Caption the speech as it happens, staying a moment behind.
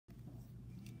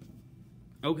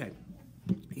Okay,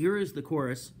 here is the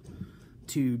chorus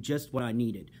to just what I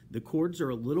needed. The chords are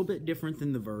a little bit different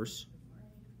than the verse,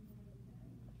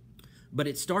 but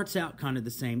it starts out kind of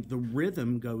the same. The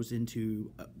rhythm goes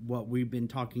into what we've been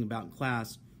talking about in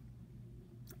class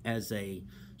as a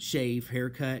shave,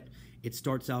 haircut. It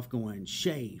starts off going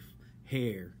shave,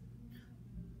 hair,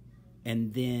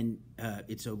 and then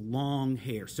it's a long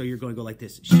hair. So you're going to go like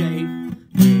this, shave,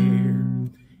 hair,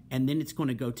 and then it's going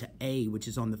to go to A, which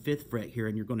is on the 5th fret here,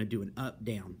 and you're going to do an up,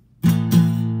 down.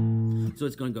 So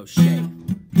it's going to go shave,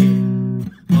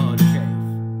 hair, shave.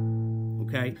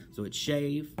 Okay? So it's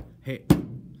shave, hair.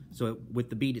 So with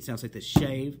the beat, it sounds like this,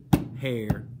 shave,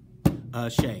 hair,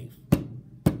 shave.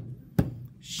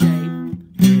 Shave,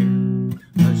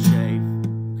 hair, shave.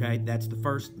 Okay? That's the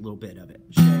first little bit of it.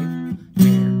 Shave,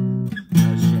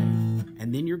 hair, shave.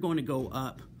 And then you're going to go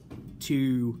up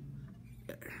to...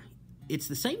 It's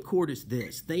the same chord as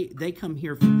this. They come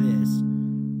here for this.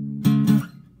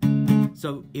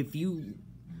 So if you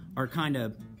are kind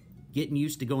of getting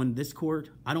used to going this chord,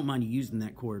 I don't mind you using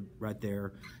that chord right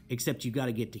there, except you got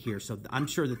to get to here. So I'm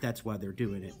sure that that's why they're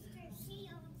doing it.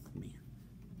 Man.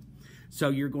 So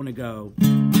you're going to go,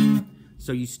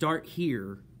 so you start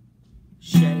here,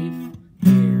 shave,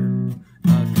 hair,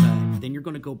 cut. Then you're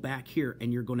going to go back here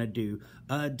and you're going to do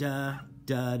da, da,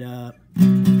 da.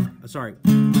 Sorry.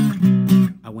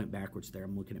 I went backwards there.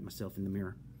 I'm looking at myself in the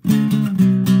mirror.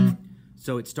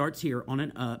 So it starts here on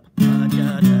an up. Da,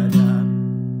 da, da.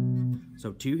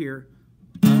 So 2 here.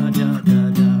 Da, da,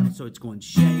 da. So it's going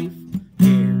shave,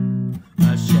 hair,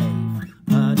 shave.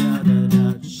 Da, da,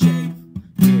 da. Shave,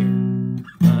 hair,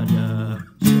 da,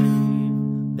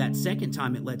 shave. That second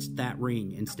time it lets that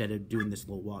ring instead of doing this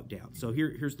little walk down. So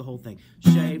here's the whole thing.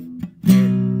 Shave, hair,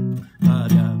 da,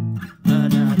 da,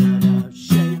 da.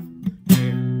 Shave,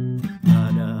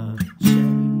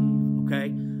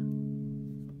 okay?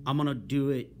 I'm going to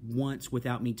do it once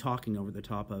without me talking over the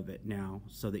top of it now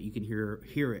so that you can hear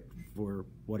it for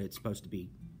what it's supposed to be.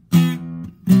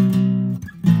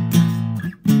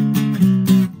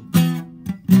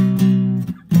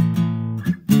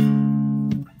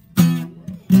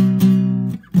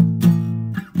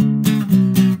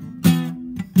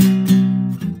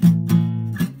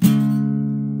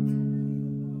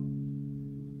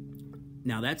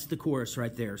 Now that's the chorus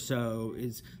right there. So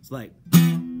it's like...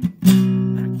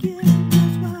 Again.